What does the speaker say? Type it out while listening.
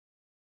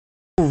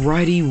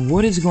Alrighty,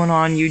 what is going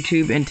on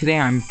YouTube? And today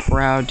I'm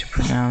proud to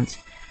pronounce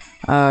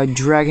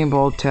Dragon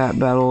Ball Tap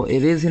Battle.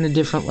 It is in a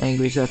different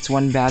language. That's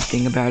one bad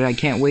thing about it. I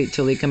can't wait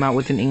till they come out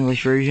with an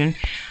English version.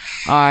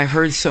 I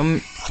heard so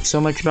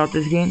much about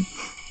this game.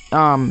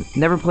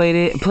 Never played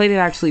it. Played it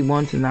actually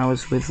once, and that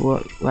was with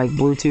like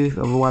Bluetooth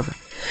over Wi-Fi.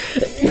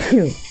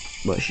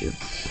 Bless you.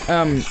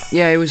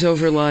 Yeah, it was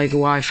over like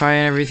Wi-Fi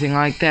and everything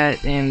like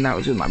that, and that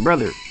was with my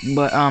brother.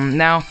 But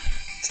now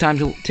it's time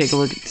to take a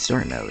look at the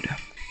story mode.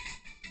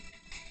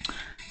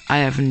 I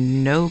have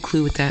no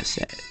clue what that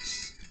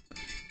says.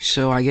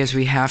 So I guess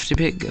we have to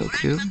pick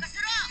Goku.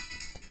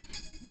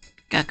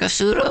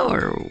 Kakasuro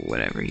or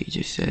whatever he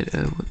just said.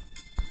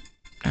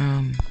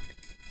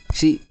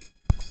 See,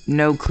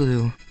 no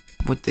clue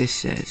what this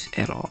says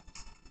at all.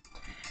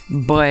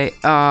 But,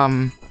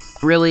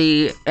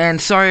 really, and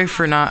sorry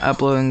for not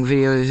uploading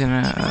videos in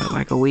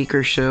like a week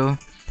or so.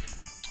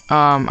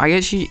 I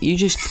guess you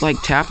just like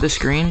tap the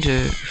screen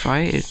to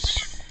fight.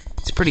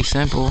 It's pretty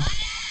simple.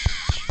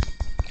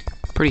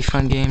 Pretty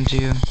fun game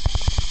too.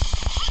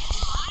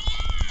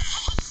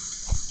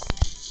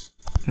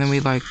 And then we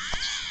like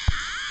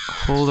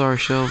hold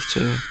ourselves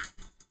to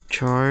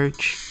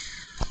charge.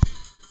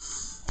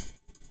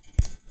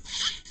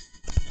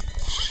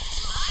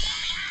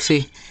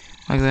 See,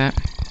 like that.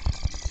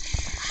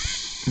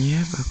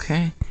 Yep,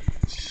 okay.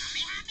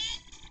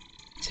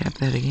 Tap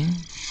that again.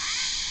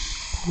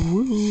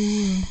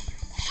 Woo.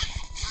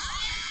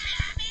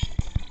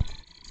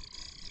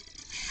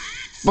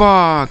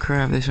 Oh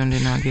crap, this one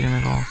did not get him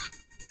at all.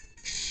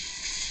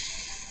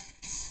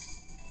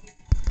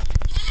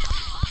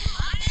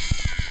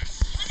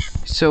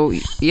 So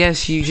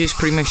yes, you just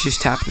pretty much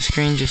just tap the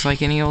screen just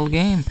like any old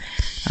game.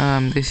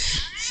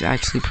 This is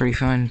actually pretty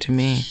fun to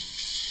me.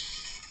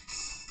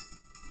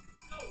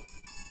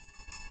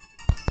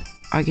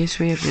 I guess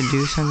we have to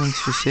do something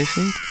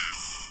specific.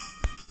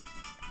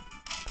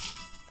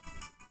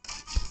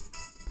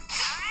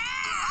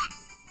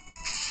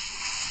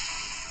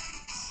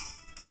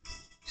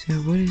 So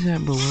what is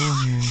that below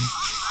him?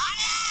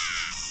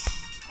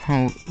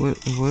 Oh, what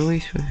are we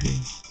supposed to do?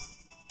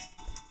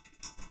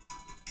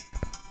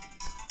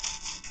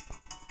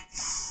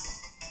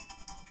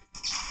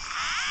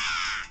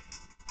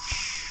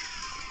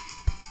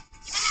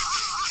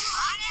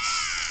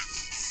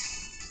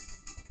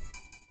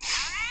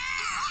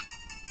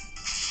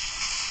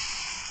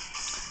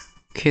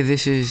 Okay,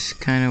 this is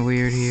kind of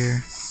weird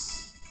here.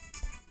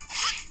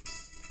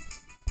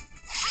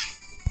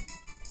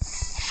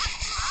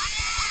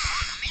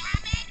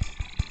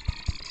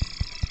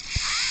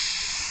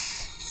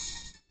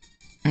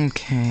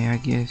 Okay, I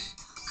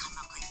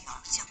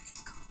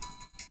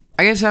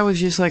guess that was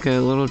just like a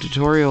little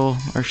tutorial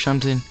or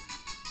something.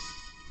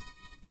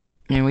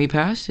 And we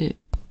passed it.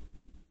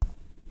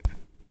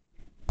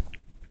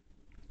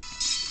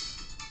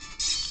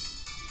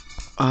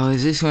 Oh,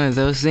 is this one of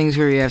those things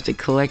where you have to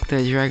collect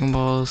the Dragon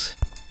Balls?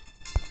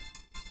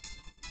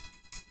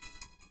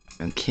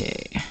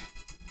 Okay.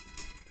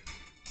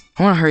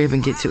 I want to hurry up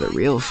and get to the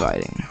real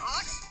fighting.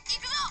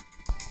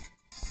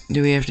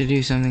 Do we have to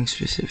do something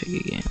specific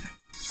again?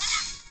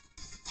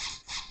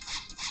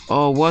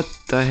 Oh, what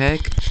the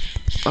heck?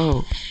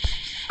 Oh,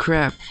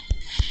 crap.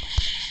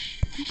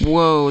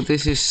 Whoa,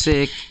 this is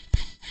sick.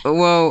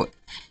 Whoa.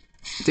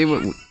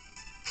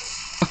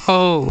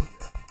 Oh.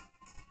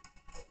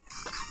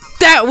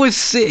 That was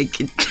sick.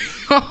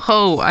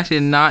 Oh, I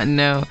did not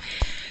know.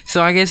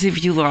 So I guess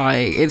if you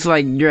like, it's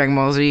like Dragon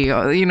Ball Z,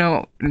 you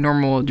know,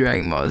 normal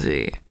Dragon Ball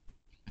Z.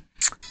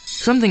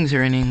 Some things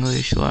are in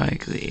English,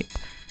 like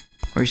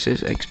where it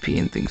says XP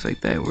and things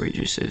like that, where it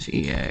just says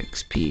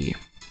EXP.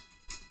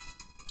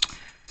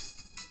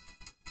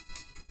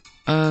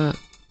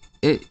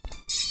 It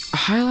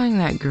highlighting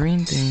that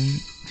green thing,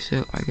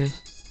 so I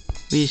guess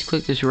we just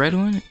click this red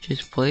one, it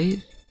just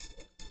plays.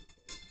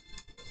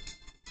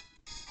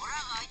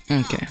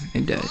 Okay,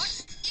 it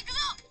does.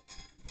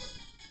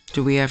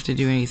 Do we have to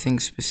do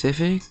anything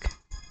specific?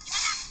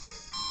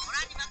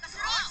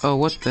 Oh,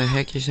 what the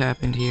heck just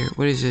happened here?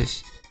 What is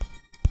this?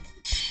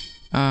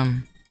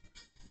 Okay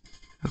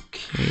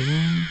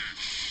then.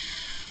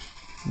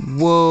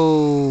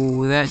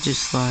 Whoa, that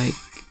just like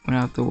went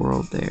out the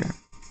world there.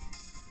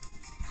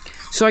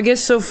 So I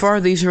guess so far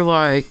these are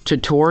like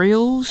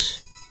tutorials.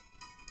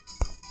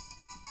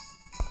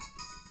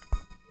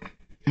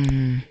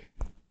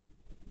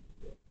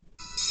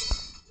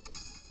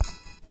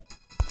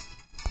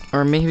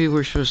 Or maybe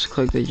we're supposed to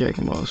click the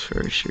Dragon Balls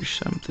first or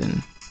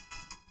something.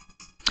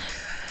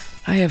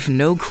 I have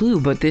no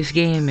clue, but this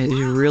game is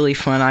really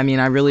fun. I mean,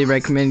 I really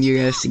recommend you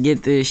guys to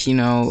get this. You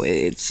know,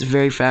 it's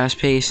very fast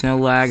paced, no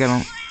lag. I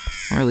don't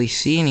really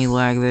see any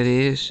lag, that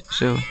is.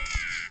 So,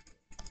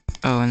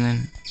 oh, and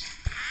then,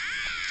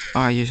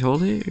 oh, I just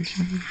hold it or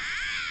something.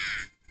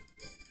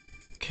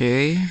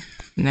 Okay,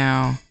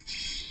 now,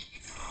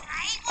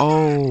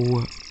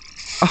 oh,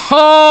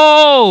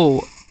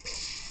 oh,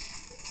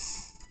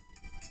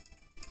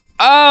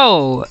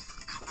 oh.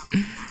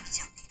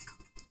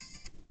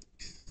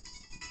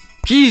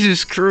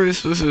 Jesus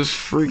Christ, this is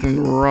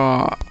freaking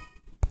raw.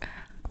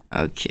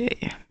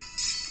 Okay.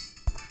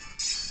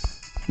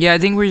 Yeah, I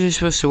think we're just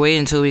supposed to wait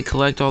until we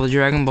collect all the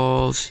Dragon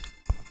Balls.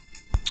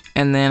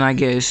 And then I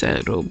guess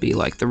it'll be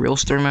like the real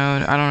story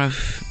mode. I don't know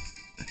if...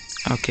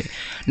 Okay.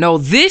 No,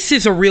 this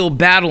is a real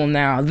battle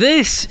now.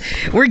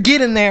 We're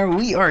getting there.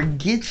 We are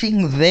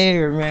getting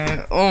there,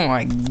 man. Oh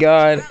my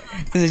god.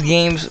 This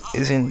game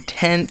is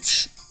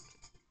intense.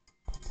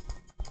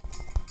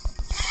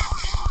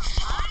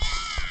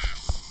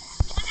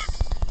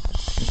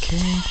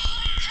 Okay.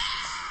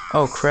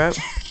 Oh, crap.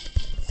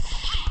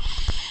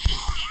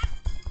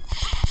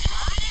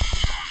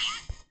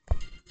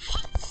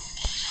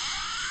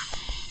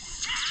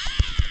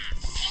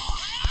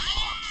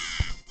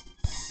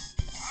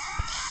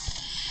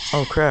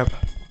 Oh, crap.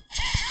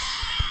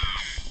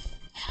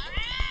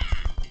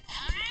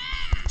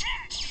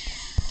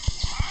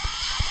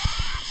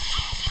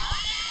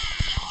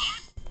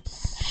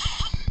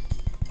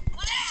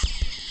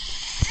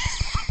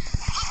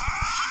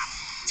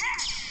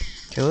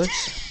 Okay,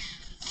 let's...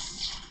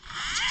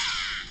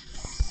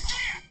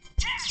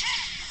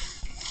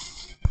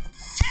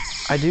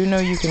 I do know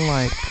you can,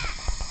 like...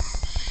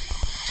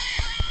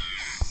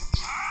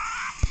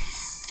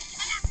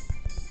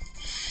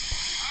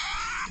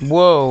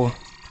 Whoa.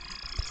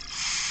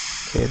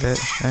 Okay, that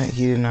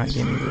he did not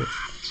get me with.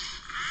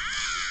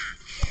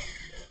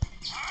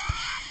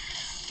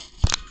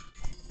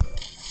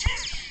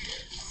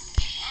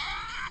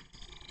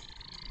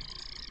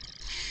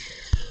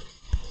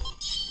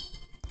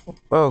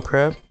 Oh,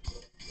 crap.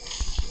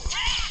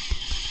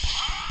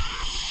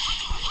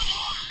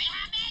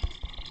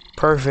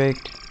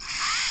 Perfect.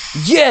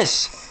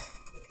 Yes!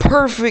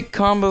 Perfect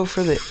combo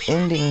for the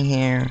ending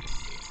here.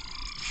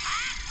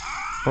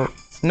 Oh,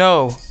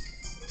 no.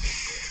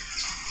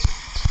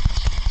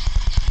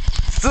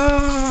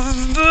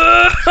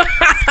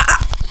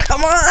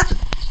 Come on!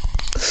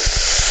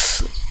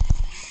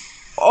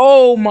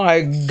 Oh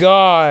my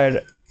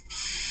god.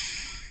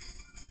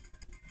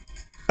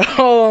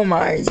 Oh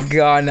my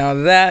god, now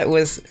that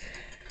was...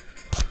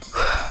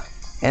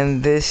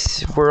 And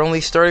this, we're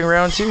only starting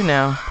round 2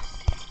 now.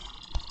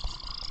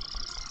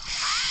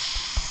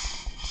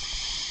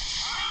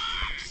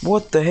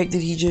 What the heck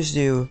did he just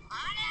do?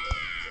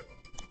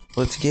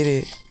 Let's get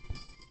it.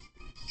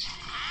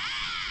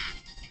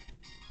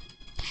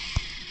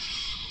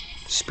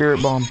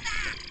 Spirit Bomb.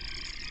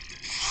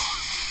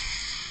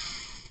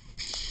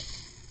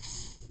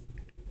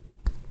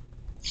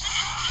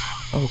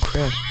 Oh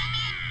crap.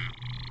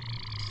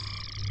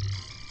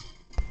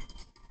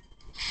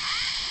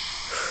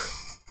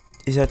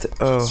 Is that the...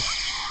 Oh.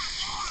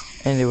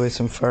 Ended with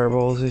some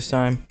fireballs this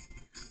time.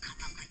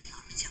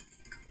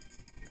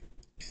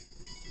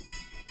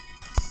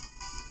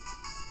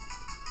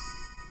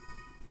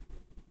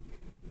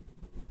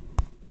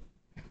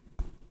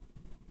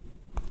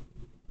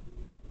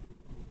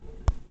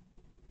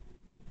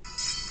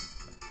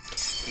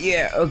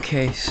 Yeah,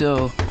 okay,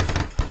 so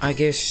I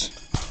guess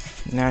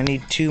now I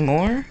need 2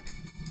 more.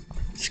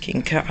 It's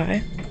King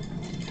Kai.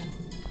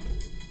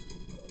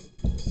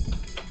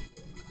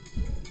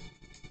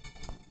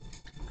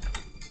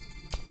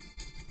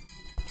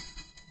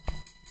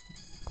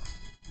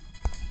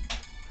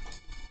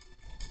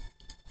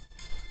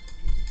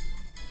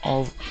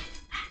 All...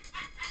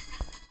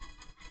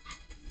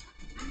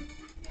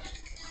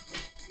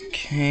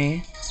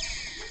 Okay.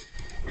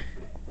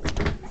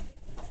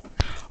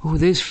 Oh,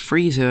 there's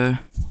Frieza.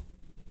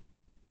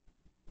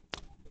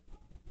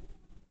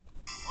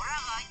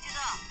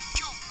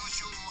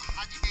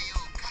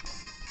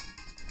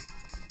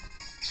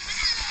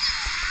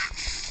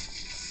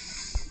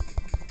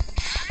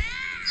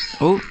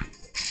 Oh.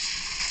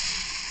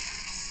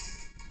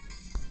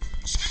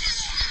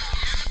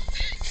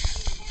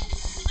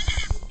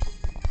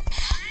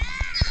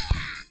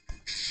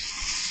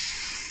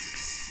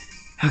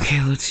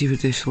 Okay, let's see what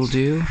this will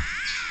do.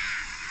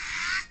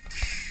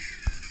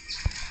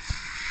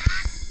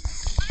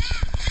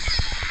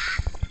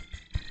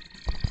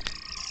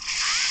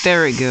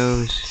 There it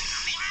goes.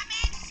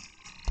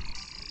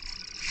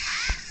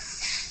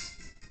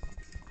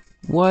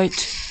 What?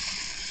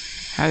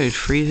 How did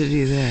Frieza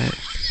do that?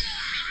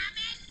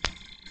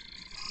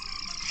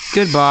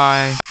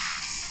 Goodbye.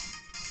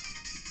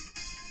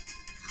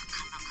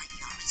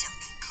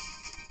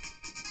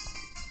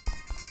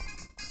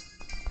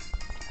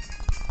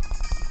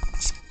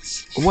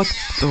 What?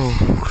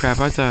 Oh crap,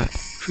 I thought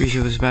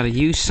Frieza was about to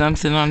use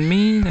something on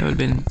me. That would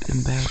have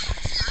been bad.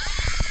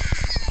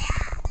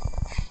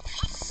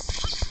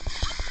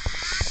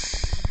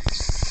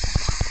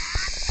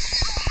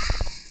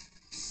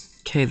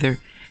 Okay,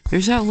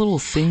 there's that little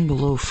thing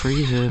below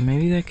Frieza.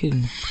 Maybe that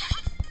can...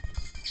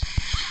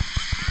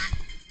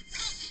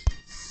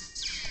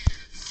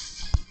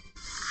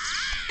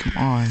 Come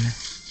on.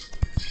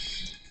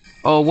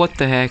 Oh, what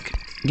the heck?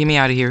 Get me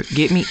out of here.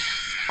 Get me...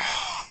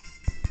 Oh.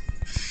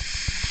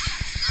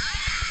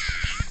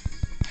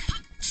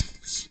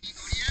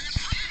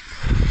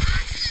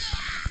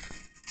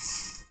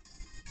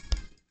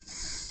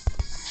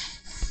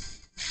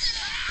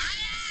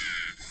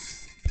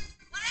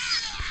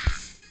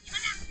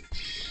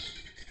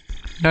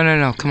 No, no,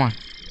 no, come on.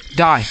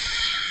 Die.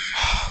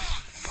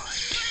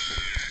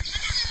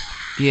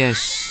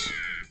 Yes.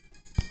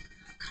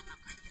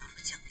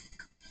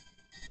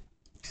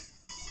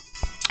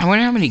 I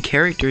wonder how many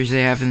characters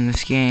they have in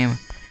this game.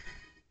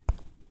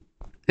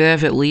 They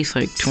have at least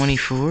like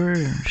 24 or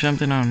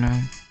something, I don't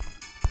know.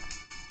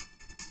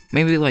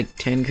 Maybe like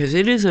 10, because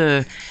it is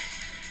a...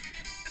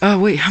 Oh,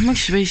 wait, how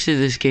much space did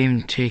this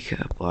game take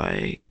up?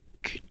 Like...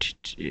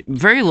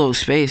 Very low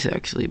space,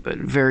 actually, but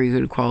very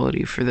good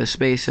quality for the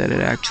space that it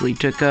actually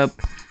took up.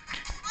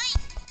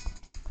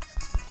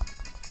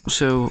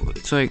 So,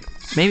 it's like...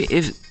 Maybe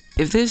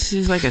if this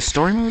is like a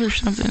story mode or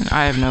something,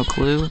 I have no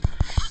clue.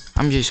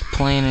 I'm just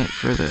playing it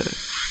for the...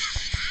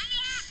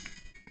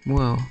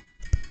 Whoa.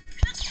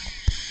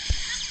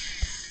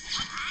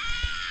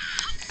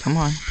 Come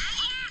on.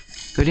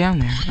 Go down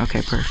there.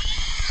 Okay, perfect.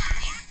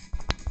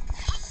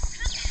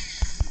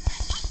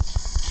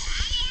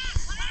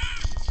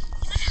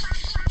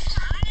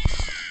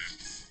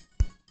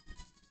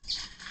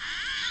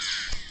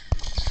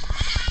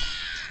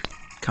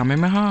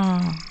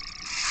 Kamehameha.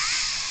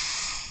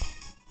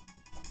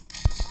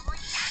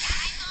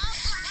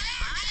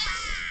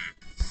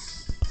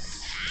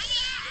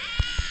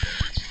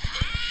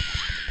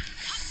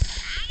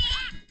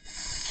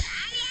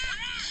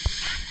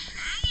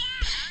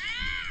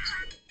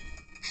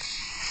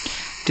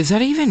 Does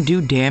that even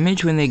do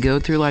damage when they go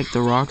through like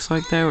the rocks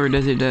like that, or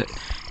does it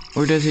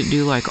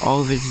do like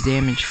all of its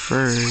damage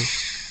first?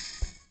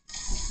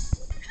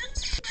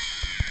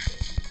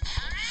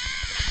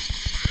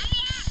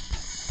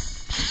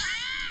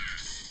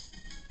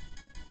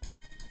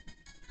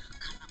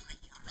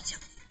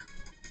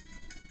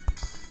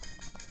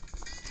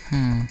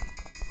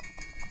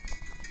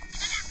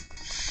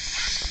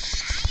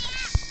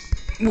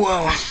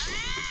 Whoa.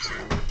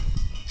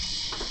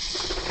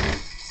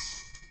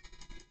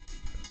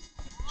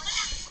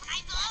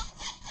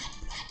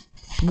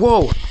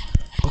 Whoa.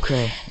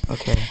 Okay.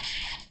 Okay.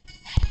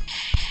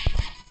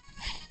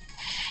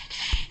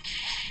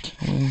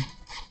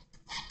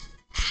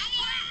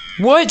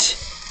 What?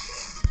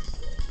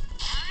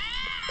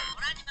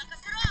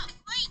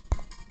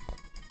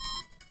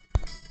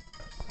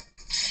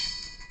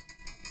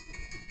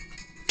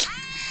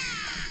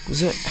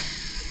 Was it?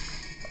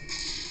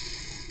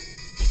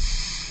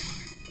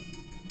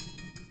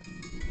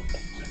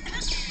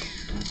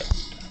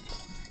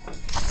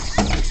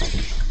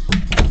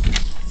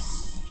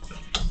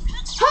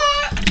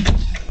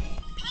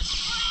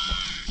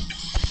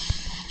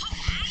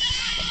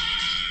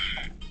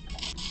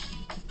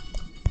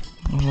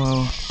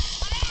 Whoa.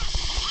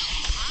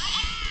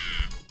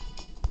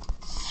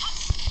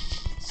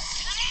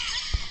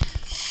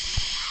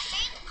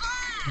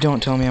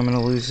 Don't tell me I'm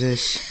gonna lose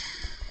this.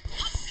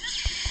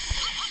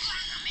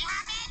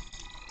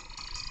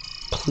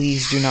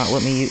 Please do not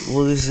let me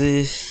lose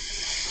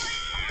this.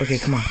 Okay,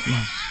 come on, come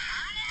on.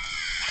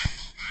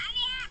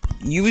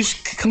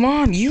 Come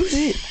on, use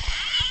it.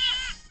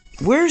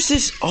 Where's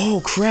this?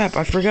 Oh crap,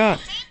 I forgot.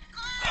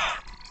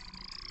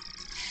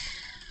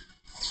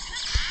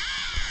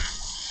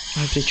 I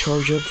have to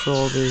charge up for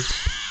all this.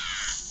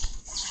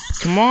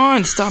 Come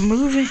on, stop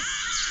moving.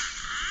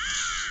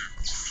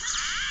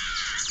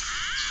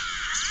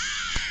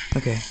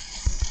 Okay.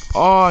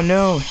 Oh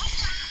no.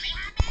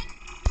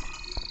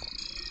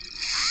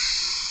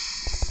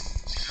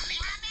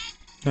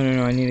 No, no,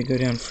 no, I need to go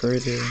down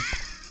further.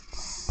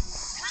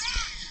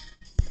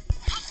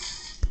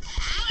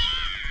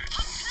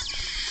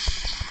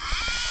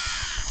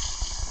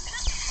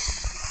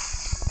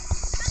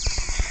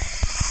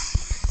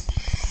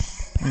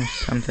 There's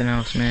something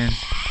else, man.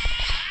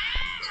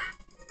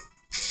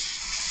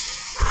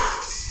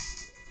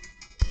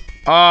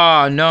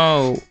 Oh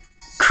no.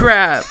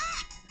 Crap.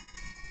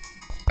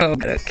 Oh,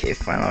 okay,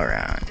 final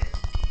round.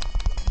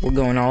 We're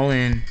going all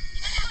in.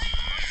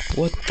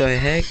 What the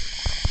heck?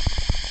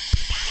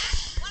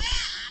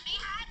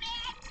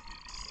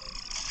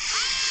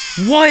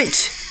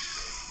 What?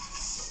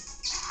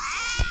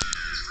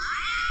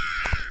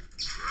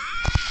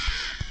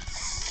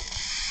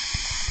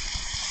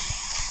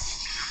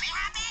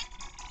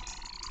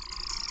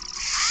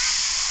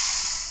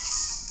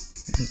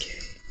 Okay.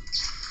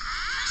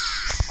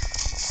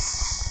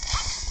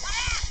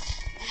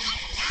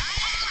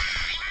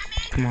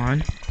 Come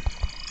on.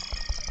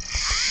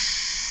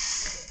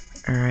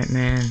 Alright,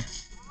 man.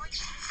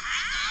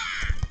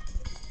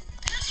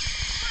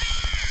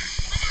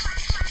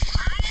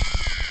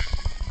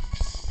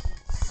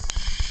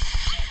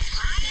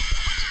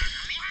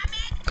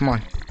 Come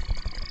on.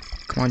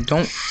 Come on,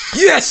 don't.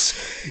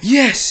 Yes!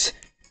 Yes!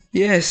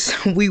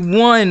 Yes! We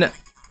won!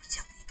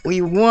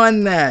 We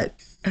won that!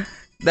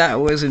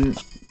 That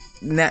wasn't.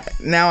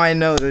 Now I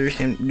know there's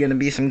gonna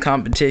be some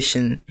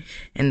competition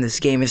in this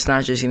game. It's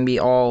not just gonna be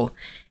all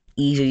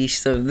easy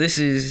stuff. This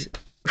is.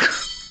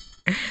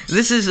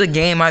 This is a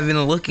game I've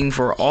been looking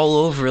for all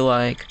over,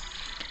 like.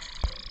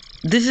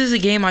 This is a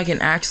game I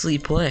can actually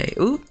play.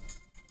 Ooh.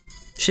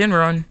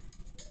 Shinron.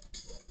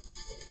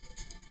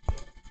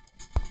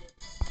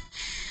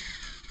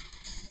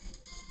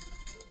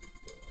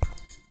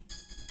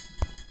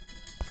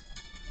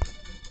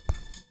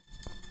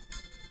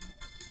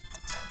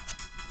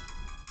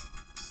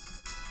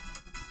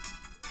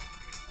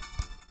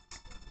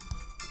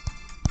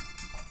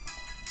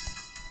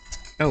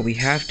 Oh, we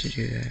have to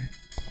do that.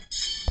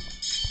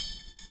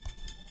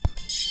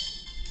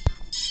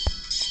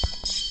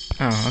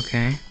 Oh,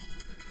 okay.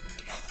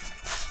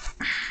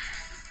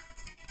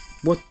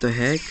 What the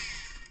heck?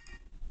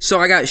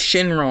 So I got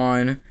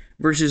Shinron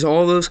versus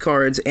all those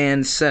cards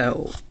and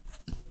Cell.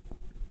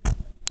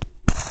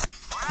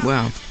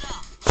 Wow.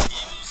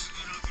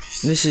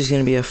 This is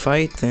gonna be a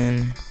fight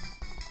then.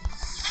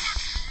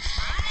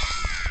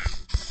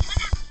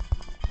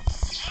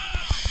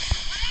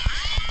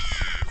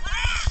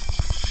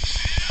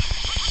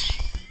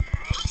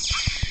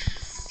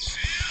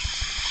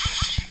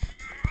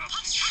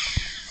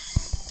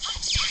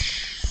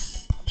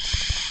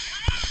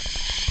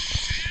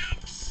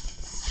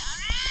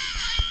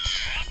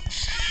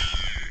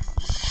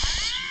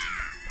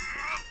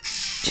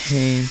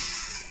 Okay.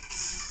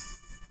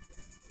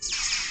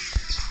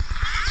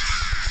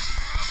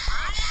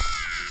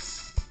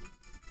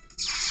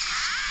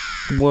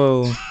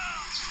 Whoa.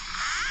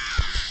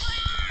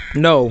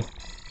 No.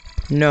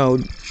 No.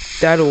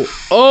 That'll...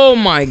 Oh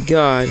my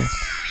god.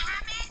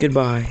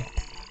 Goodbye.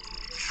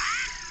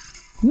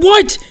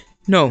 What?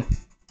 No.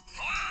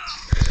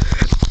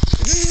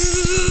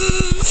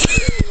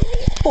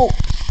 Oh.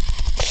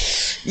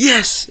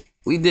 Yes!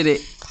 We did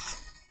it.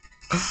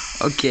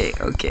 Okay.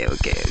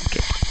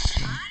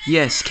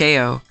 Yes,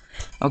 KO.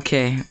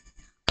 Okay.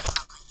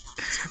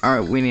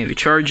 Alright, we need to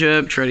charge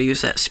up, try to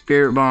use that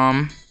spirit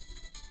bomb.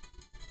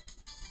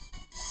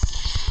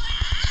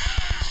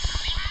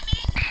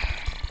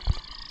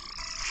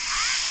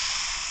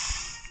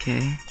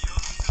 Okay.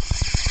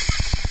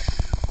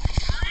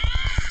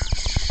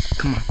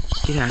 Come on,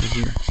 get out of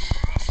here.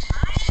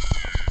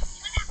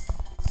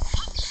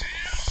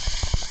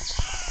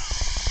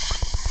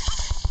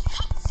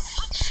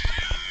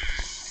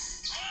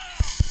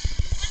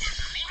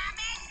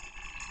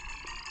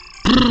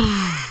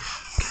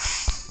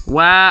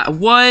 Wow,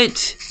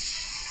 what?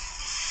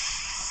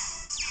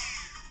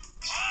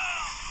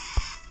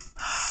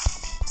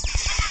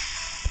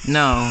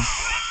 No.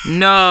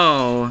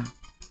 No.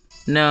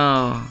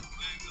 No.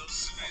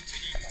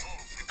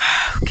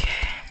 Okay.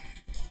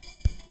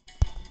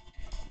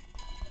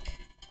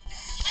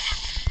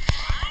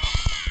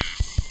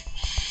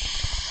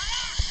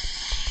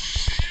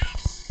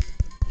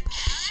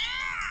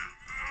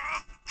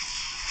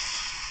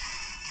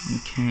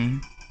 Okay.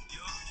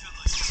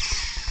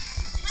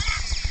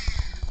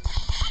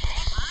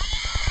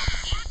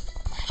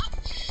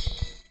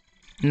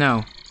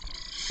 No.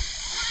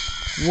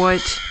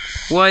 What?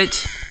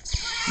 What?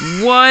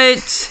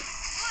 What?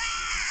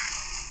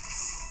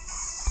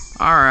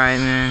 Alright,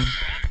 man.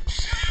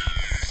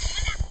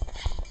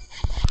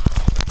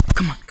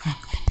 Come on, come on.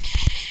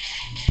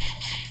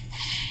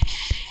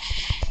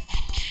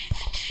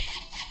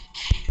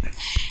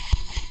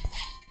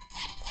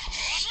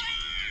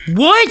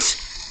 What?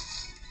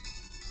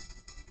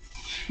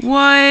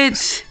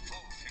 What?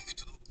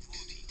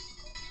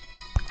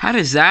 How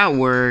does that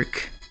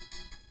work?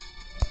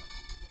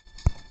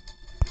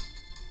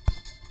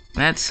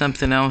 That's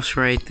something else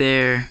right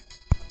there.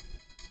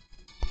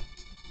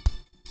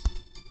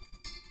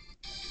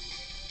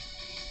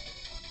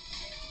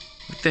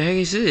 What the heck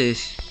is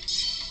this?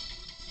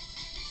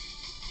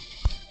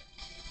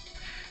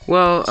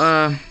 Well,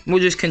 we'll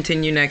just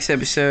continue next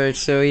episode.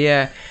 So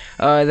yeah,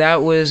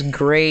 that was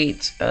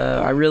great.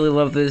 I really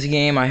love this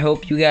game. I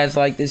hope you guys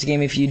like this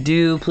game. If you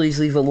do, please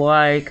leave a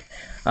like.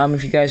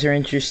 If you guys are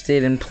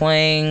interested in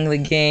playing the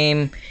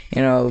game,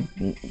 you know,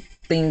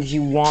 things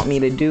you want me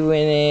to do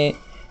in it.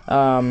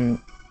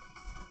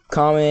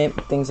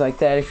 Comment, things like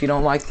that. If you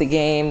don't like the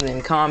game,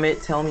 then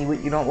comment, tell me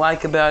what you don't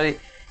like about it,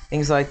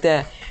 things like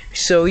that.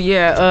 So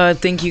yeah,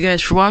 thank you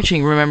guys for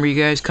watching. Remember,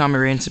 you guys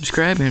comment, rate, and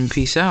subscribe, and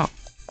peace out.